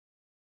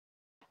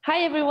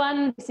Hi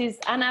everyone, this is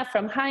Ana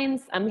from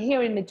Hinds. I'm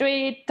here in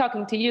Madrid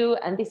talking to you,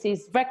 and this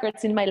is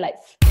Records in My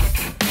Life.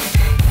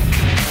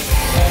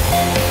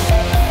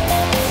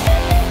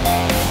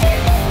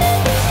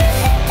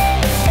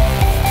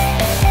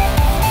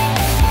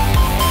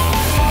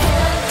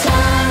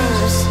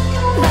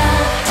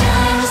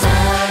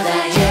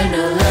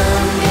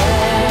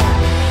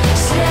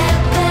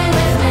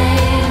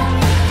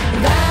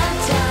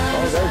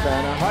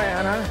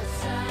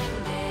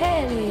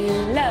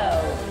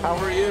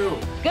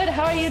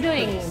 How are you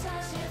doing?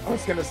 I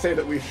was going to say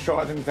that we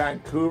shot in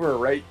Vancouver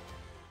right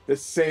the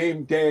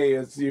same day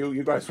as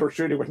you guys were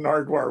shooting with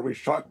Nardwar. We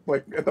shot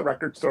like at the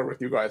record store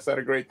with you guys. Had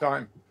a great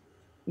time.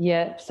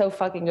 Yeah, so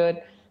fucking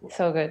good.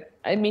 So good.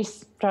 I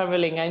miss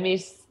traveling. I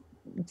miss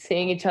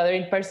seeing each other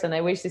in person.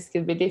 I wish this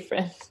could be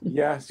different.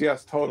 Yes,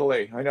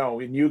 totally. I know.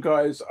 And you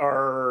guys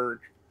are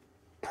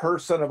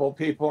personable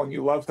people and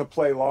you love to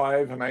play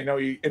live. And I know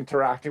you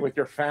interacting with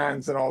your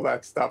fans and all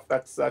that stuff.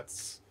 That's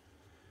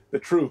the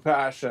true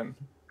passion.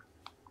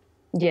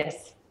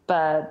 Yes,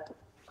 but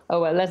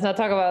oh well, let's not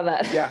talk about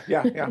that.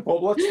 Yeah.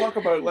 Well, let's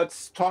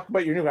talk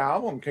about your new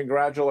album.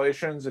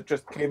 Congratulations! It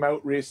just came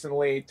out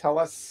recently. Tell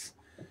us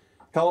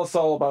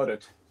all about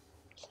it.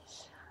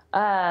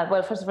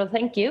 Well, first of all,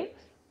 thank you.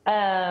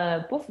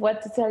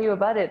 What to tell you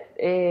about it?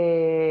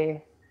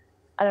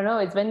 I don't know.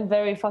 It's been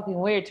very fucking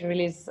weird to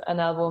release an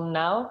album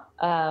now.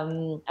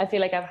 I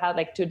feel like I've had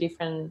like two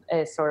different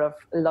sort of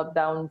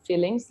lockdown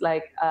feelings.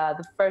 Like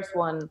the first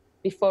one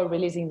before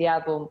releasing the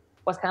album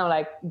was kind of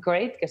like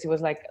great because it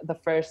was like the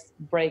first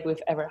break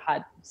we've ever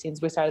had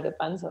since we started the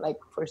band, so like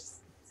for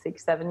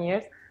 6-7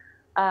 years.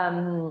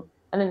 And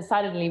then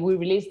suddenly we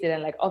released it,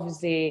 and like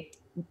obviously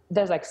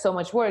there's like so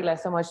much work, like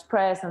so much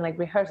press and like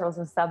rehearsals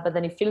and stuff, but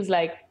then it feels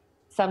like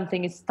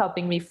something is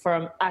stopping me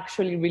from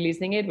actually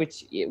releasing it,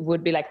 which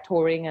would be like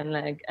touring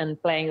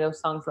and playing those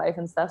songs live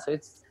and stuff. So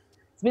it's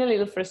been a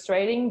little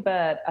frustrating,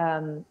 but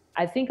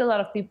I think a lot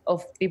of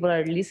people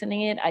are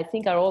listening it. I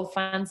think our old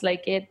fans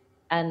like it,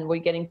 and we're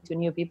getting to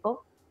new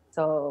people.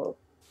 So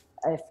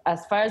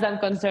as far as I'm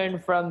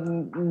concerned,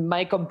 from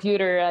my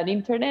computer and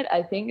internet,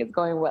 I think it's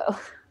going well.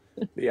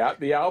 Yeah,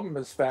 the album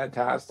is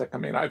fantastic. I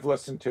mean, I've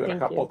listened to it a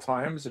couple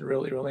times and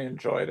really, really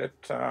enjoyed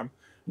it.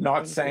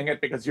 Not saying it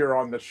because you're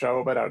on the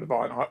show, but out of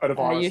honesty.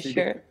 Are you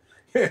sure?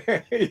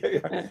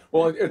 Yeah.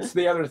 Well, it's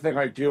the other thing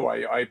I do.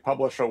 I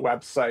publish a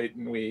website,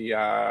 and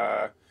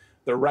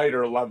the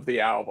writer loved the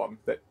album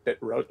that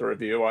wrote the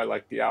review. I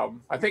like the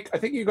album. I think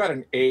you got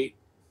an 8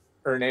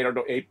 or an 8 or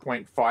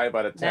 8.5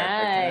 out of 10.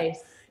 Nice.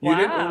 You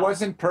didn't. It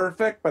wasn't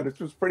perfect, but it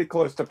was pretty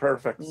close to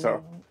perfect.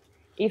 So,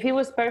 if it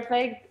was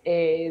perfect,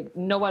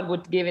 no one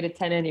would give it a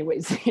 10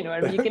 anyways. You know,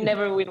 you can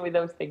never win with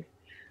those things.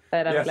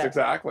 But yes,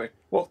 exactly.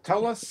 Well,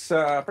 tell us,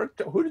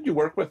 who did you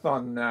work with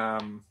on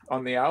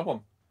the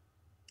album?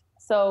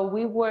 So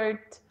we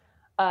worked.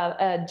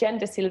 Jen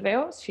De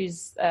Silvio.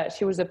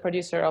 She was the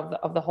producer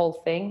of the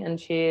whole thing, and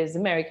she is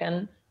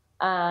American.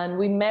 And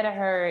we met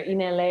her in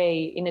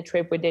LA in a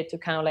trip we did to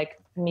kind of like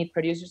meet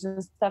producers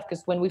and stuff.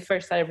 Because when we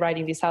first started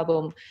writing this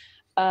album,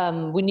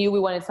 we knew we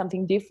wanted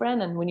something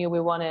different, and we knew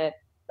we wanted,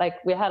 like,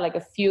 we had like a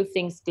few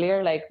things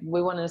clear. Like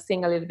we wanted to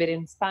sing a little bit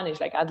in Spanish,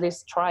 like at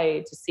least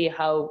try to see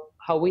how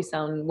we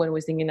sound when we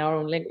sing in our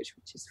own language,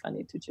 which is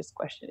funny to just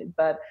question it.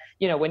 But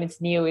you know, when it's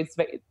new,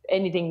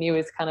 anything new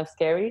is kind of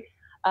scary.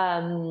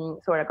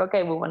 So we're like,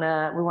 okay, we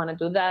wanna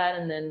do that,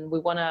 and then we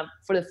wanna,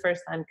 for the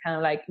first time, kind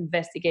of like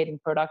investigating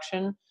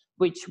production,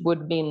 which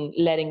would mean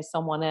letting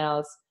someone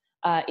else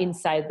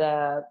inside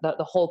the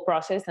whole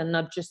process, and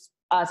not just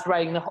us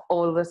writing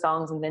all the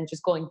songs and then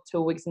just going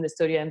 2 weeks in the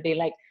studio and be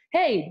like,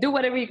 hey, do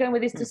whatever you can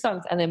with these 2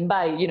 songs, and then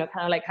bye. You know,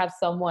 kind of like have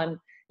someone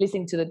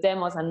listening to the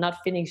demos and not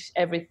finish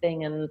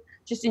everything, and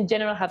just in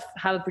general have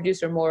a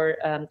producer more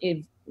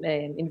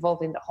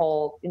involved in the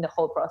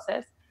whole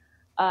process.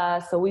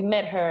 So we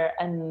met her,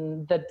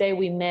 and the day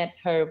we met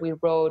her, we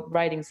wrote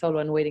Writing Solo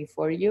and Waiting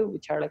for You,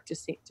 which are like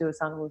two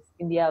songs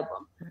in the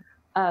album.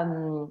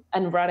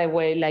 And right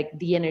away, like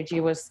the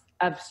energy was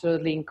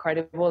absolutely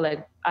incredible.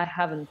 Like I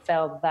haven't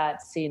felt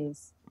that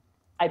since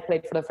I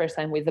played for the first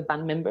time with the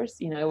band members.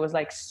 You know, it was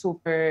like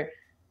super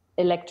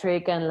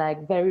electric and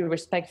like very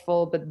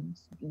respectful, but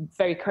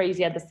very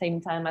crazy at the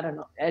same time. I don't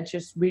know. I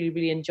just really,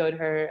 really enjoyed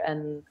her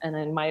and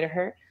I admired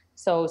her.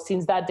 So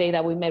since that day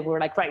that we met, we were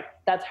like, right,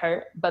 that's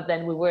her. But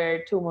then we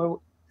were 3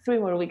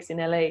 more weeks in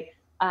LA,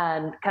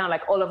 and kind of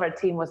like all of our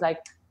team was like,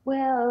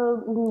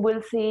 well,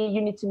 we'll see,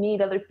 you need to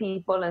meet other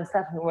people and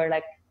stuff. And we're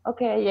like,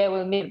 okay, yeah,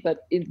 we'll meet. But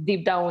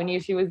deep down we knew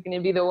she was going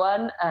to be the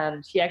one.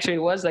 And she actually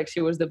was, like,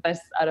 she was the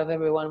best out of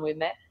everyone we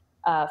met,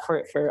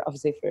 for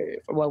obviously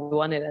for what we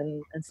wanted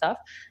and stuff.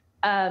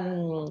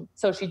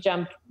 So she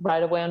jumped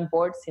right away on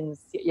board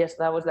since, yes,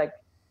 that was like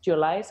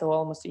July, so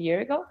almost a year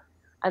ago.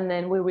 And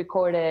then we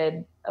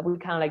recorded, we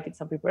kind of like did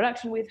some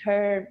pre-production with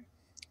her.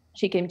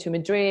 She came to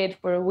Madrid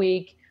for a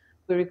week.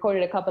 We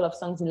recorded a couple of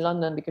songs in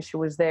London because she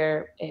was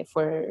there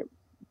for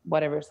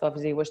whatever. So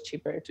obviously it was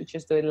cheaper to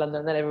just do it in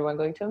London than everyone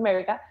going to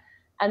America.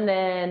 And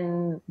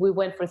then we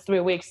went for 3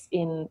 weeks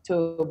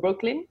into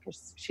Brooklyn,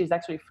 because she's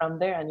actually from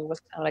there, and it was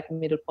kind of like a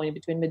middle point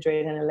between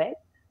Madrid and LA.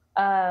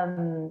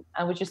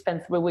 And we just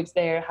spent 3 weeks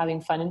there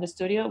having fun in the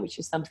studio, which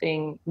is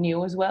something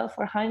new as well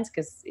for Hinds,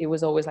 because it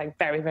was always like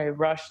very, very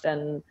rushed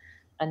and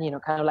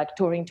kind of like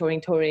touring,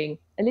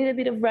 a little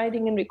bit of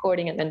writing and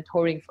recording, and then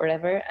touring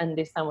forever. And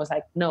this time was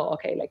like, no,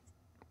 okay, like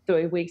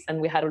 3 weeks, and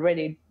we had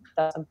already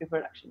done some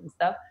pre-production and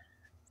stuff.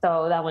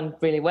 So that went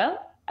really well.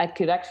 I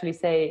could actually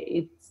say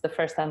it's the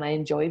first time I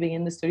enjoy being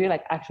in the studio,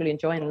 like actually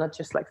enjoying, not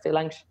just like feel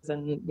anxious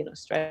and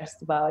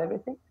stressed about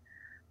everything.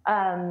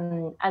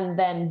 And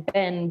then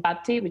Ben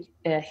Bapti, which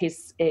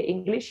he's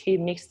English, he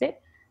mixed it.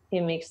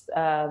 He mixed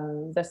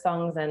the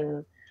songs,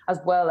 and as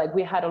well, like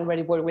we had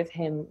already worked with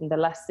him in the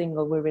last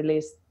single we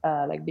released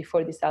like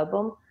before this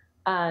album.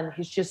 And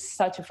he's just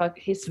such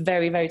he's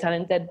very, very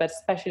talented, but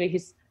especially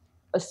he's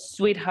a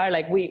sweetheart.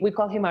 Like we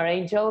call him our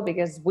angel,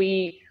 because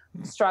we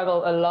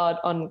struggle a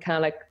lot on kind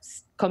of like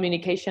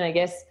communication, I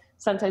guess.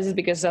 Sometimes it's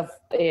because of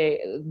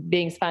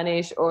being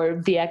Spanish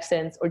or the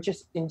accents, or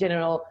just in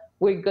general,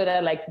 we're good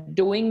at like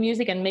doing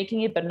music and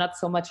making it, but not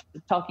so much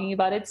talking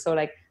about it. So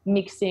like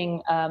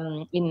mixing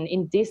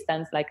in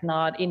distance, like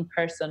not in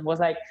person,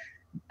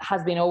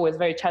 has been always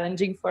very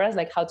challenging for us,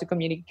 like how to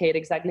communicate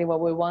exactly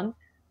what we want.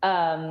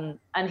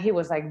 And he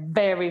was like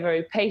very,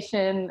 very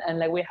patient, and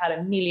like we had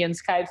a million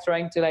Skypes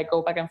trying to like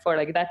go back and forth.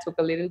 Like that took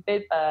a little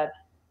bit,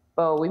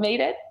 but we made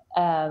it.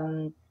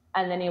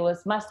 And then it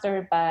was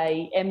mastered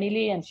by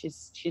Emily, and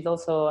she's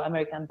also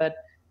American, but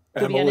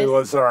to Emily be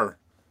honest, Lazar.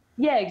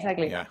 Yeah,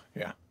 exactly.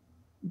 Yeah.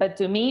 But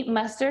to me,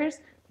 masters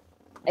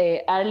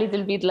are a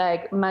little bit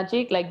like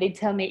magic. Like they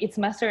tell me it's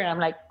master, and I'm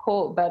like,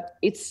 cool. But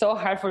it's so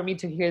hard for me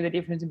to hear the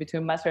difference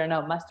between master and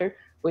not master,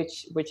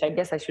 which I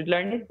guess I should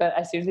learn it, but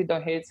I seriously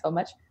don't hear it so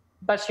much.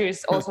 But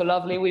she's also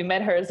lovely. We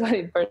met her as well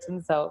in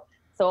person. So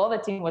all the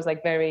team was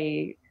like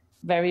very,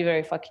 very,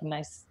 very fucking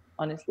nice,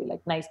 honestly,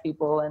 like nice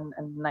people and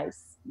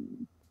nice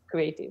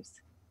creatives.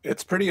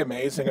 It's pretty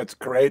amazing. It's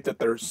great that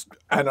there's,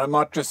 and I'm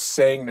not just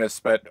saying this,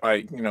 but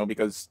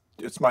because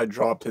it's my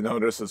job to know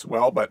this as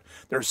well, but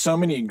there's so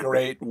many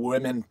great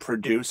women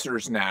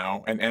producers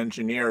now and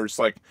engineers.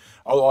 Like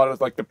a lot of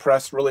like the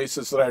press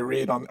releases that I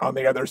read on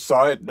the other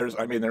side, there's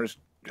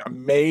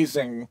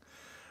amazing,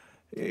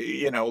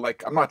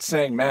 like I'm not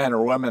saying man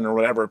or women or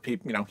whatever,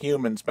 people,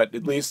 humans, but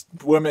at least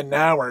women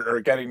now are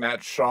getting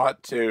that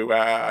shot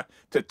to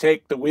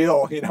take the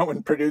wheel,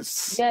 and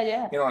produce.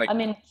 Yeah. Like I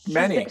mean,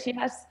 many.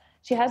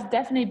 She has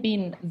definitely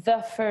been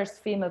the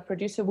first female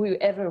producer we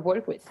ever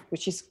worked with,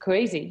 which is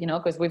crazy,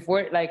 because we've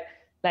worked like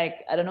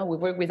I don't know, we've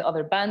worked with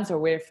other bands, or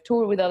we've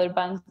toured with other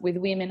bands with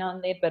women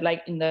on it, but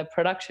like in the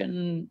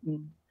production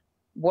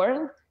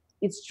world,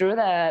 it's true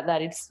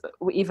that it's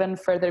even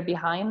further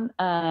behind.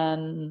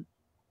 And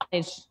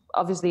it's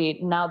obviously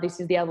now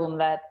this is the album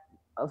that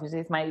obviously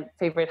it's my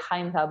favorite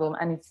Hinds album,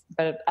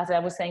 but as I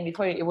was saying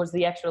before, it was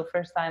the actual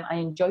first time I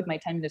enjoyed my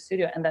time in the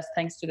studio, and that's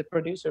thanks to the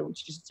producer,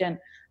 which is Jen.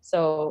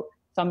 So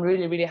I'm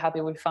really, really happy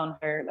we found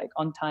her like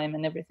on time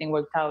and everything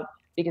worked out,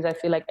 because I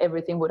feel like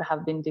everything would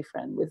have been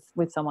different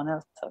with someone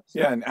else. So.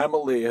 Yeah, and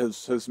Emily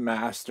has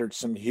mastered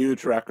some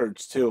huge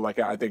records too. Like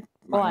I think.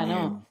 I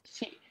know.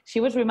 She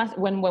was remastered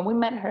when we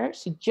met her.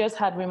 She just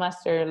had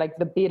remastered like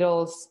the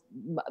Beatles,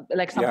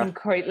 like something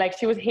crazy. Like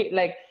she was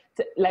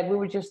like we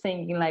were just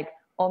thinking like,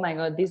 oh my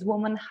god, this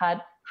woman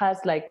has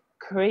like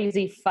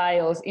crazy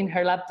files in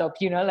her laptop.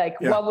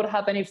 What would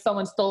happen if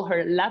someone stole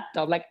her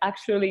laptop? Like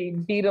actually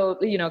Beatles,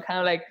 kind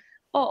of like.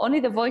 Oh, only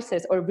the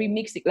voices or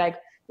remixing, like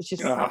it's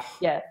just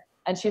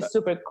and she's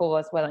super cool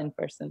as well in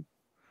person.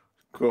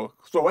 Cool.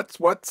 So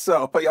what's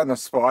I'll put you on the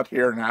spot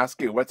here and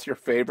ask you, what's your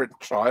favorite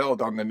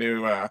child on the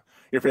new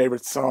your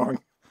favorite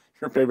song,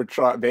 your favorite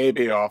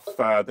baby off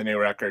the new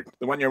record,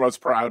 the one you're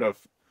most proud of?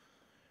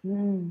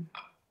 I'm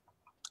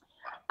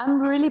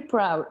really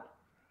proud.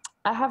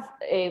 I have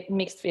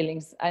mixed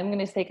feelings. I'm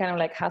gonna say kind of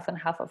like half and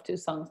half of two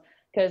songs.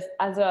 Because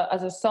as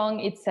a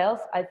song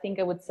itself, I think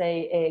I would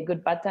say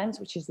Good Bad Times,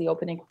 which is the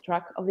opening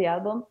track of the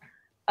album,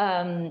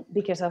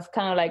 because of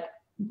kind of like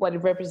what it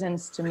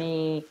represents to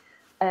me,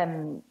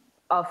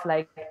 of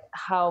like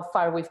how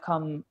far we've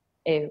come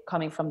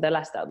coming from the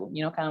last album.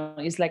 Kind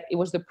of it's like it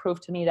was the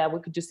proof to me that we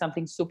could do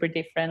something super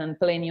different and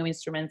play new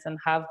instruments and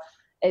have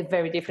a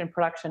very different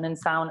production and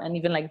sound, and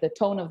even like the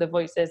tone of the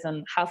voices,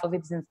 and half of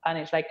it's in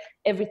Spanish. Like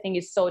everything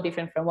is so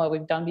different from what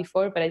we've done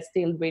before, but I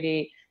still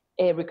really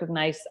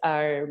recognize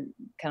our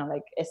kind of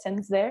like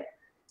essence there.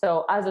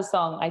 So as a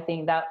song, I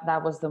think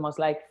that was the most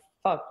like,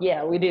 fuck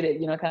yeah, we did it,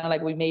 kind of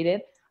like we made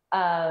it.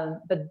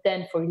 But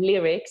then for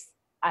lyrics,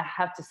 I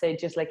have to say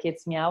Just Like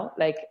It's Meow.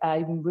 Like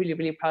I'm really,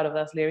 really proud of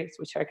those lyrics,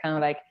 which are kind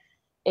of like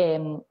a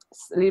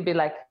little bit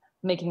like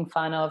making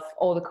fun of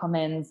all the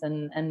comments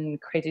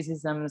and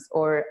criticisms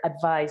or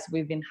advice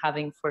we've been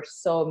having for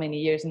so many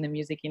years in the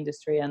music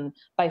industry and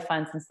by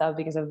fans and stuff,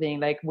 because of being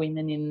like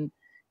women in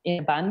a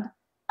band.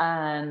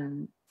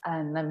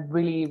 And I'm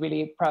really,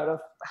 really proud of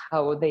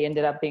how they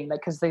ended up being, like,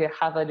 because they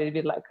have a little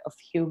bit like of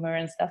humor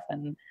and stuff,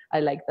 and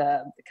I like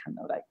the kind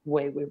of like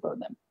way we wrote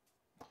them.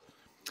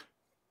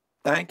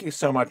 Thank you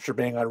so much for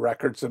being on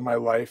Records in My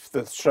Life.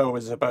 This show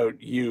is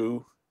about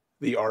you,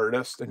 the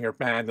artist, and your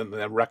band, and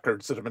the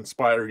records that have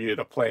inspired you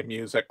to play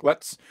music.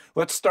 Let's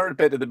start a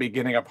bit at the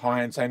beginning of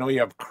Hinds. I know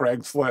you have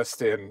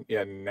Craigslist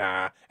in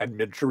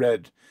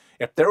Madrid.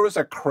 If there was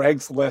a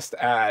Craigslist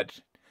ad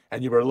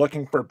and you were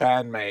looking for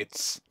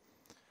bandmates,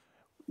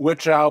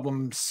 which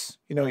albums,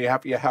 you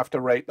have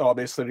to write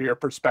obviously to your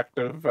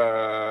perspective,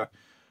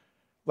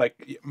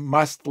 like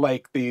must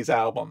like these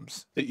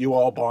albums that you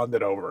all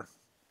bonded over.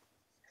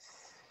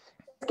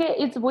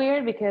 It's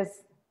weird because,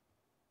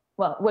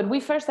 well, when we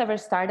first ever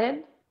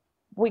started,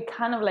 we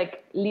kind of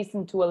like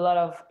listened to a lot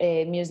of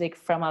music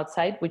from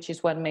outside, which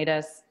is what made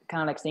us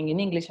kind of like sing in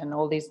English and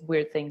all these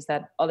weird things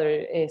that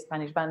other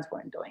Spanish bands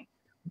weren't doing.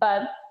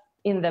 But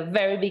in the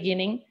very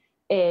beginning,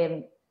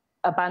 a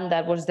band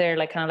that was there,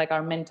 like kind of like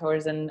our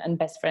mentors and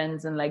best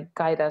friends, and like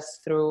guide us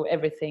through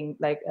everything,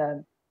 like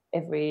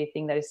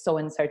everything that is so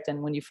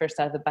uncertain when you first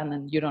start the band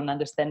and you don't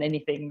understand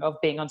anything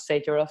of being on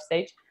stage or off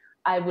stage.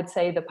 I would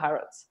say the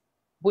Parrots,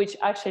 which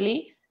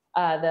actually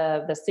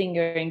the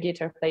singer and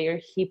guitar player,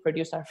 he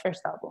produced our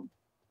first album.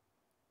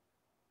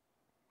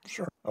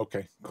 Sure.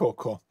 Okay.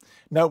 Cool.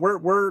 No,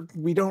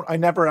 we don't. I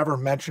never ever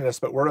mention this,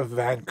 but we're a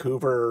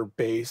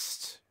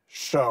Vancouver-based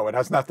show. It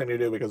has nothing to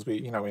do because we,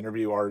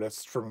 interview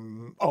artists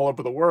from all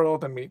over the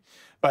world,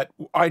 but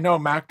I know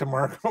Mac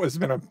DeMarco has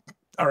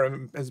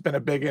been a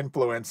big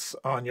influence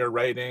on your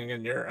writing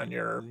and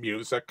your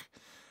music.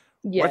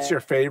 Yeah. What's your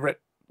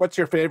favorite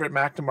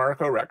Mac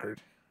DeMarco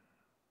record?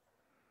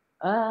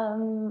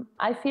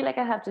 I feel like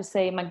I have to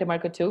say Mac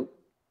DeMarco 2,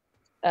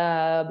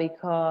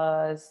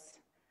 because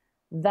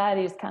that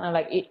is kind of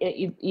like,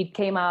 it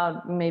came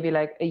out maybe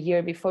like a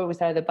year before we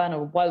started the band,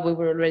 or while we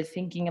were already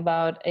thinking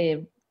about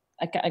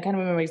I can't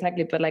remember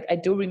exactly, but like I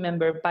do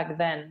remember back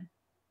then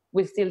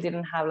we still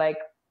didn't have like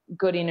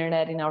good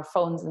internet in our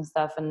phones and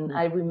stuff, and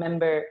I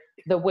remember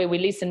the way we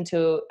listened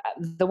to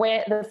the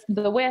way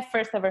I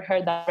first ever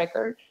heard that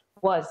record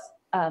was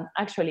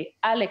actually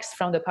Alex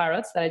from the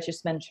Parrots that I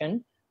just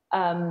mentioned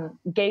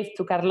gave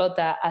to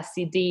Carlotta a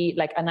CD,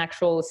 like an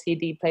actual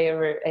CD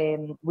player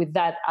with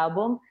that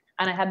album.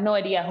 And I had no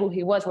idea who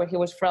he was, where he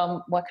was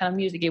from, what kind of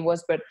music it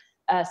was. But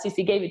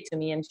Cici gave it to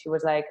me and she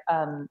was like,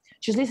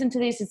 just listen to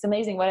this, it's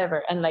amazing,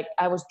 whatever. And like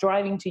I was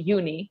driving to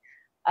uni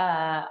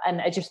and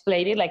I just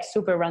played it like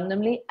super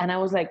randomly. And I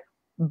was like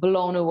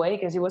blown away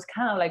because it was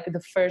kind of like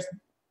the first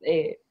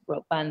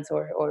bands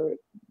or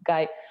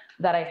guy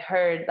that I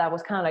heard that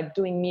was kind of like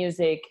doing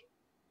music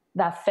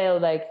that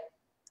felt like,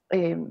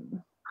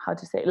 how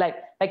to say, like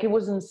it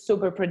wasn't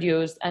super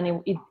produced,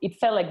 and it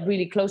felt like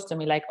really close to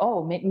me, like,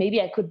 oh,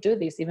 maybe I could do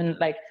this, even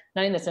like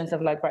not in the sense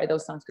of like write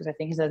those songs, because I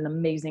think he's an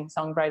amazing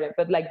songwriter,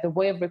 but like the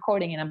way of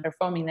recording it and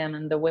performing them,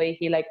 and the way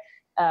he like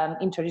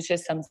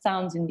introduces some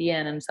sounds in the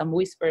end and some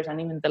whispers, and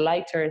even the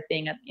lighter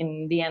thing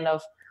in the end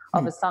of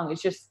a song.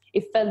 It's just,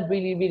 it felt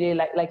really, really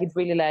like it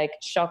really like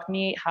shocked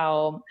me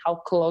how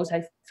close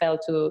I felt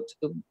to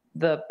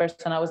the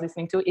person I was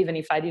listening to, even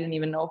if I didn't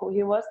even know who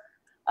he was.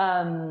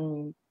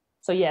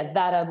 So yeah,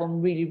 that album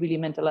really, really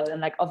meant a lot.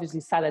 And like obviously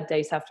Salad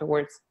Days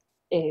afterwards,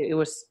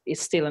 it's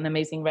still an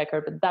amazing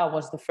record, but that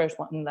was the first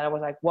one that I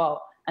was like,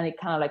 wow. And it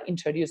kind of like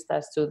introduced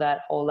us to that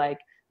whole like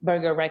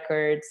Burger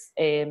Records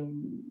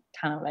kind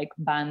of like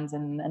bands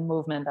and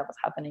movement that was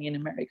happening in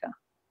America.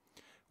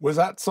 Was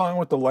that song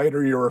with the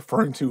lighter you're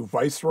referring to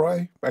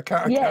Viceroy? I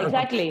can't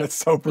exactly. It's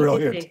so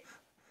brilliant.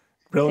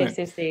 Brilliant.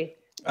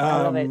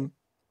 I love it.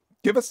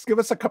 Give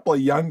us a couple of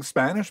young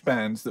Spanish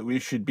bands that we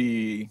should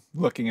be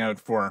looking out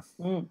for.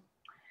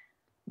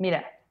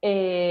 Mira,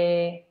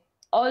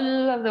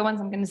 all of the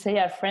ones I'm going to say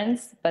are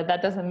friends, but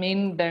that doesn't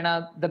mean they're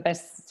not the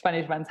best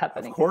Spanish bands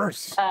happening. Of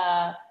course.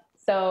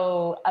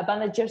 So a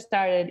band that just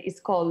started is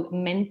called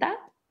Menta,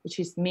 which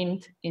is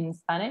mint in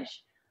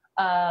Spanish.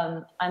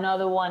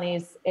 Another one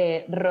is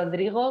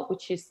Rothrigo,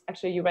 which is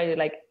actually, you write it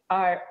like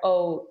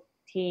Rothrido,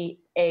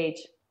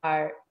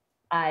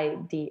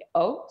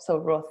 so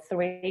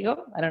Rothrigo.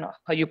 I don't know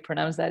how you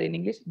pronounce that in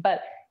English,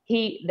 but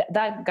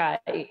that guy,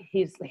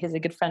 he's a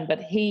good friend,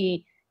 but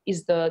he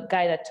is the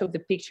guy that took the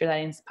picture that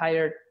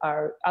inspired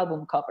our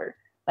album cover.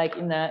 Like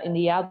in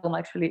the album,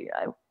 actually,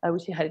 I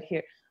wish you had it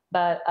here,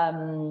 but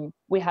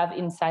we have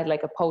inside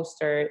like a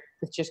poster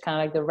with just kind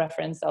of like the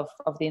reference of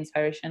the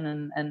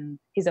inspiration, and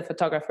he's a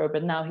photographer,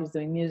 but now he's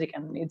doing music,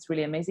 and it's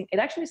really amazing. It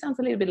actually sounds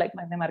a little bit like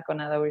Mac DeMarco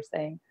now that we're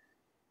saying.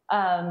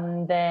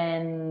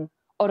 Then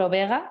Oro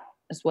Vera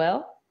as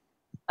well.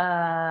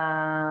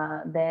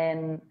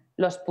 Then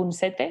Los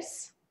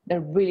Poinsettias. They're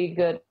really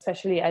good,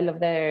 especially I love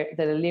their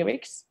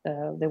lyrics,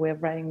 the way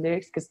of writing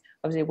lyrics, because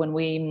obviously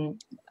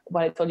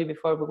what I told you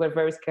before, we were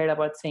very scared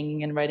about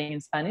singing and writing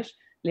in Spanish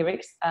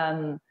lyrics.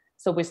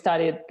 So we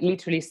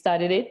literally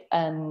studied it,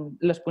 and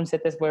Los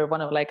Poinsettias were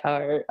one of like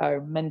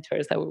our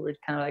mentors that we were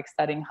kind of like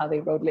studying how they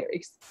wrote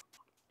lyrics.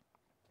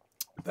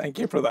 Thank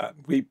you for that.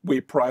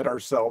 We pride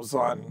ourselves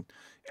on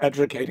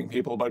educating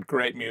people about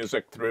great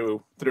music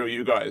through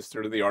you guys,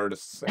 through the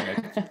artists.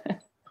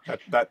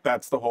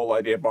 That's the whole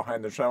idea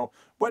behind the show.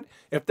 What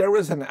if there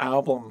was an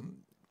album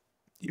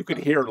you could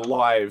hear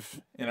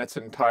live in its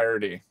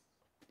entirety,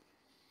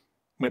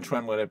 which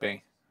one would it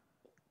be?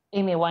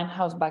 Amy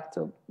Winehouse, Back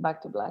to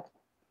Black.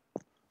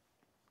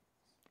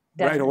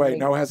 Right away, Definitely.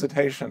 no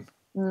hesitation.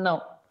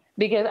 No,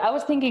 because I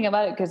was thinking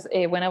about it because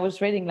when I was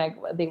reading like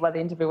what the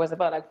interview was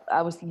about, like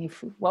I was thinking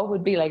what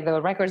would be like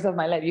the records of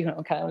my life, you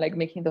know, kind of like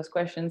making those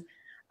questions,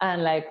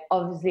 and like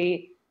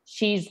obviously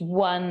she's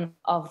one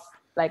of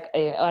like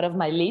out of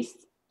my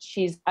list.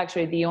 She's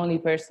actually the only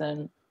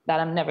person that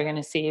I'm never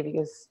gonna see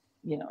because,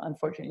 you know,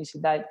 unfortunately she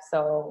died.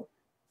 So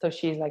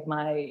she's like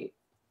my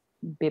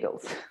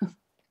Beatles.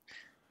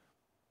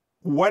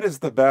 What is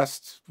the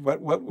best,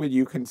 what would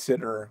you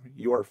consider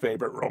your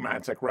favorite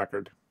romantic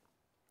record?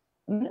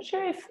 I'm not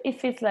sure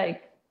if it's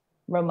like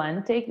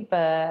romantic,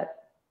 but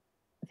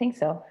I think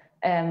so.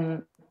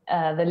 The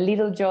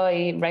Little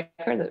Joy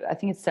record, I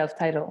think it's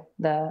self-titled.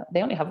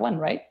 They only have one,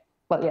 right?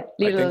 Well, yeah,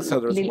 I think so,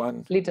 there's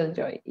one. Little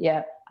Joy.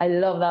 Yeah, I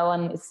love that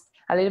one. It's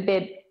a little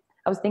bit,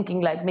 I was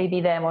thinking like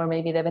maybe them or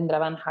maybe the Vendra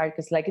Van Hart,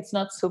 because like it's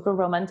not super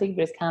romantic,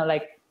 but it's kind of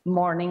like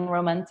morning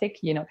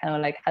romantic, you know, kind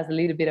of like has a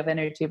little bit of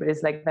energy, but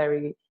it's like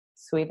very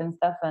sweet and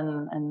stuff.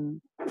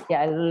 And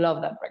yeah, I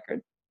love that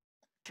record.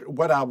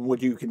 What album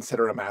would you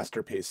consider a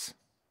masterpiece?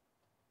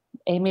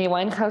 Amy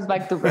Winehouse,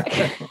 Back to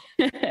Black.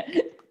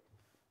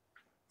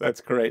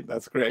 That's great.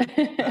 That's great.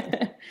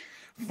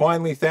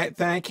 Finally,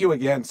 thank you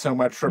again so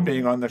much for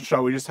being on the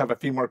show. We just have a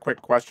few more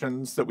quick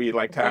questions that we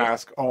like to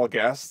ask all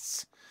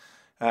guests.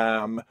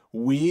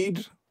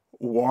 Weed,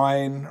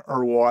 wine,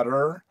 or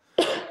water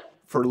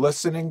for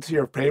listening to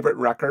your favorite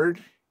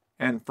record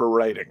and for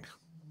writing?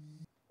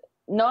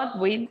 Not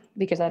weed,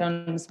 because I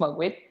don't smoke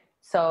weed.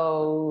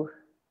 So,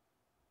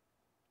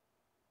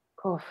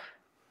 oof.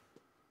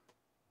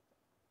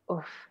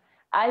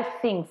 I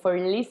think for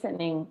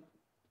listening,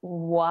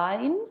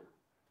 wine,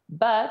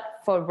 but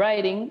for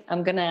writing,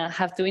 I'm gonna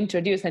have to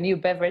introduce a new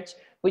beverage,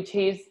 which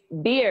is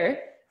beer,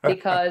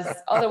 because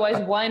otherwise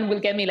wine will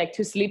get me like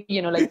too sleepy,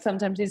 you know, like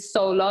sometimes it's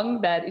so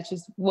long that it's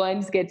just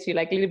wines gets you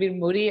like a little bit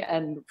moody,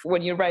 and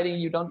when you're writing,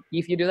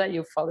 if you do that,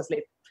 you fall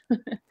asleep.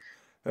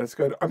 That's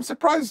good. I'm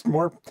surprised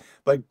more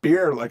like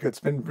beer, like it's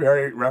been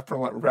very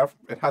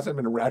it hasn't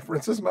been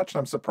referenced as much.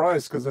 I'm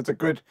surprised because it's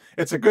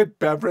a good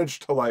beverage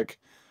to like,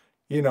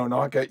 you know,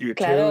 not get you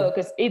Claro, too.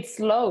 because it's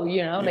slow,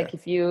 you know, Yeah. like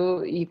if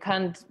you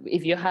can't,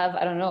 if you have,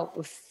 I don't know,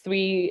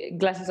 3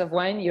 glasses of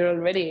wine, you're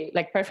already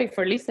like perfect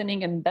for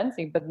listening and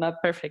dancing, but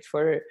not perfect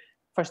for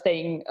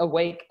staying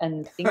awake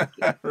and thinking.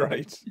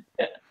 Right.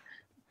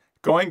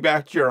 Going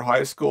back to your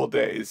high school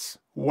days,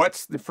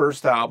 what's the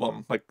first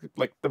album,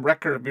 like the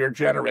record of your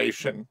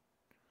generation?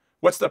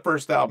 What's the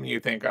first album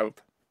you think of?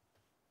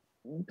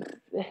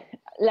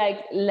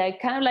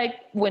 like kind of like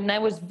when I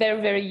was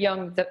very, very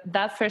young,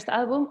 that first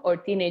album, or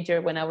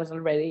teenager when I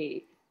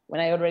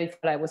already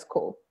thought I was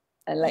cool.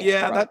 And like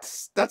yeah, rock.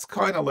 that's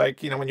kind of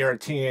like, you know, when you're a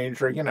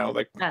teenager, you know,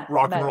 like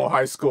rock and roll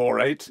high school,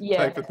 right? Yeah.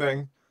 Type of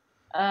thing.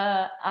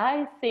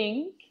 I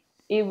think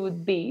it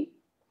would be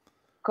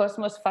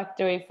Cosmo's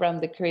Factory from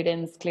the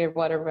Creedence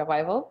Clearwater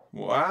Revival.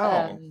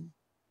 Wow.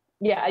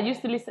 Yeah, I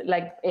used to listen,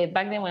 like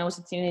back then when I was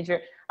a teenager,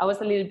 I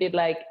was a little bit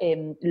like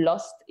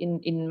lost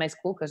in my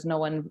school because no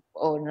one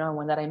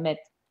that I met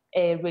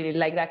really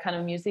liked that kind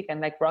of music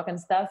and like rock and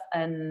stuff.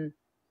 And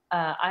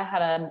I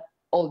had an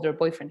older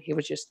boyfriend. He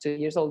was just 2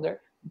 years older,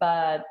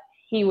 but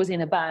he was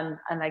in a band,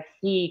 and like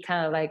he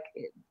kind of like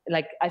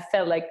I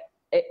felt like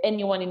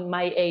anyone in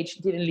my age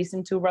didn't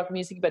listen to rock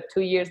music, but 2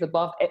 years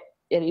above it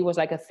was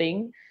like a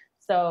thing.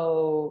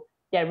 So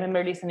yeah, I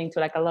remember listening to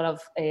like a lot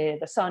of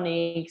the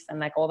Sonics and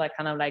like all that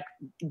kind of like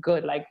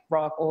good like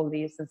rock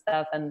oldies and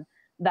stuff. And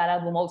that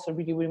album also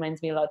really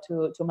reminds me a lot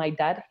to my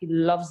dad. He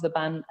loves the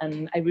band,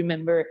 and I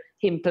remember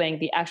him playing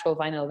the actual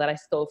vinyl that I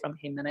stole from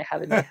him and I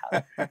have in my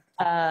house.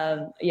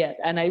 Yeah,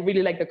 and I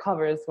really like the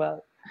cover as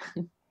well.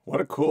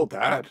 What a cool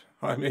dad.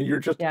 I mean,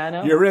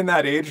 Yeah, you're in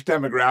that age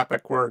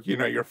demographic where, you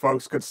know, your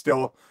folks could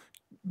still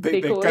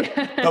they cool. got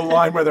the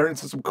line where they're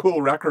into some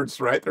cool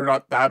records, right? They're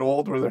not that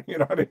old, where they're, you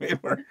know what I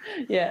mean?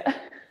 Yeah.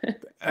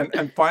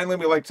 And finally,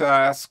 we like to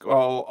ask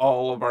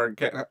all of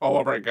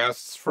our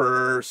guests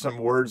for some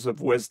words of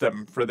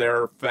wisdom for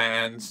their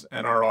fans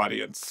and our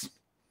audience.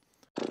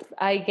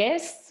 I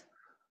guess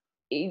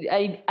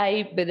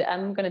but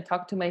I'm gonna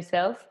talk to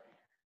myself.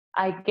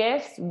 I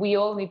guess we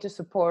all need to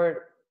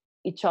support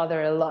each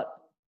other a lot,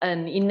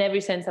 and in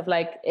every sense of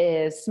like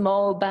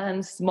small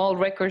bands, small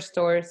record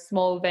stores,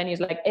 small venues,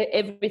 like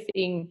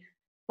everything.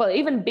 Well,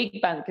 even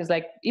big band, because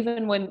like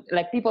even when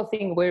like people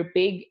think we're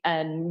big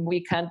and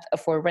we can't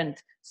afford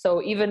rent,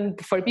 so even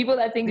for people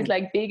that think it's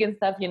like big and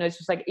stuff, you know, it's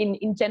just like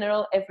in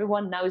general,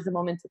 everyone, now is the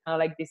moment to kind of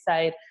like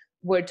decide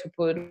where to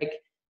put like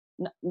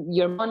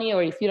your money,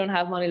 or if you don't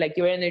have money, like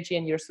your energy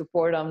and your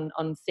support on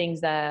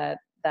things that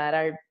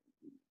are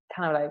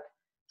kind of like,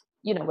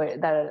 you know, where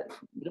that are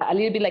a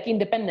little bit like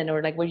independent,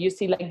 or like where you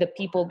see like the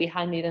people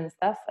behind it and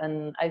stuff.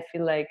 And I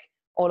feel like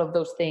all of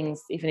those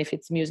things, even if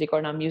it's music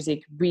or not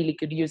music, really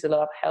could use a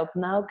lot of help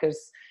now,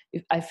 because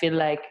I feel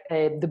like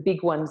the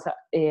big ones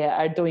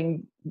are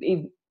doing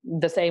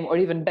the same or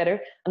even better,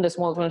 and the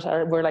small ones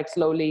were like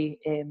slowly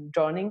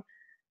dawning.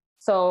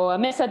 So a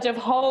message of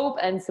hope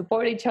and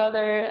support each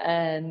other,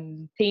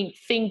 and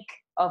think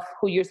of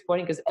who you're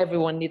supporting, because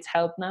everyone needs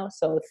help now.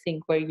 So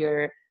think where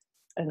you're,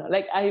 I don't know,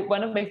 like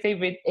one of my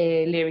favorite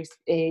lyrics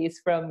is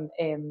from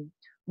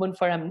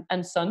Montfort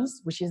and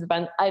Sons, which is the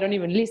band I don't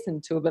even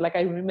listen to, but like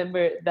I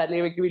remember that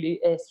lyric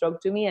really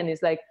struck to me, and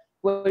it's like,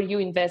 where you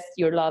invest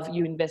your love,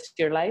 you invest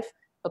your life.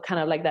 So kind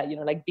of like that, you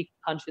know, like be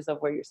conscious of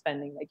where you're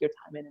spending like your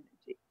time and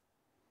energy.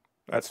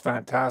 That's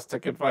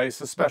fantastic advice,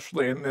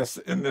 especially in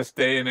this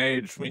day and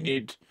age. We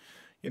need,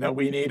 you know,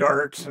 we need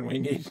art, and we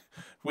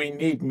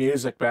need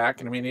music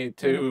back, and we need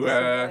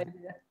to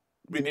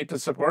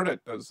support it.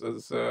 As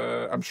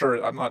I'm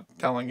sure, I'm not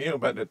telling you,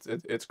 but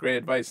it's great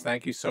advice.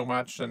 Thank you so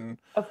much, and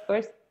of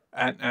course,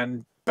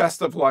 and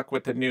best of luck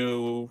with the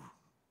new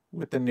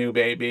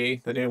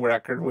baby, the new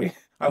record.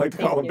 I like to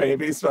call them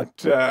babies, but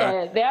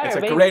it's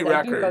a great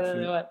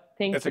record.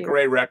 It's a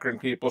great record,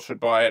 and people should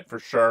buy it for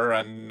sure.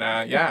 And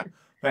yeah,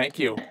 thank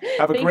you.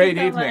 Have a great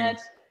evening. Much.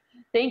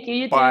 Thank you.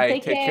 You too. Bye.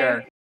 Take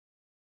care.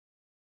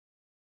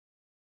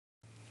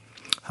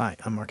 Hi,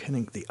 I'm Mark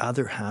Henning, the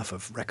other half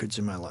of Records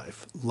in My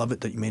Life. Love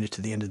it that you made it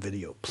to the end of the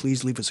video.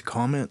 Please leave us a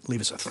comment,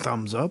 leave us a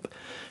thumbs up,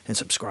 and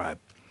subscribe.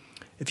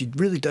 If you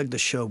really dug the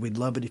show, we'd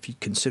love it if you'd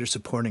consider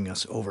supporting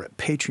us over at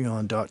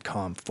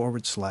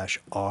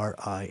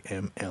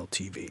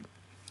patreon.com/RIMLTV.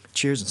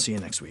 Cheers and see you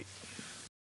next week.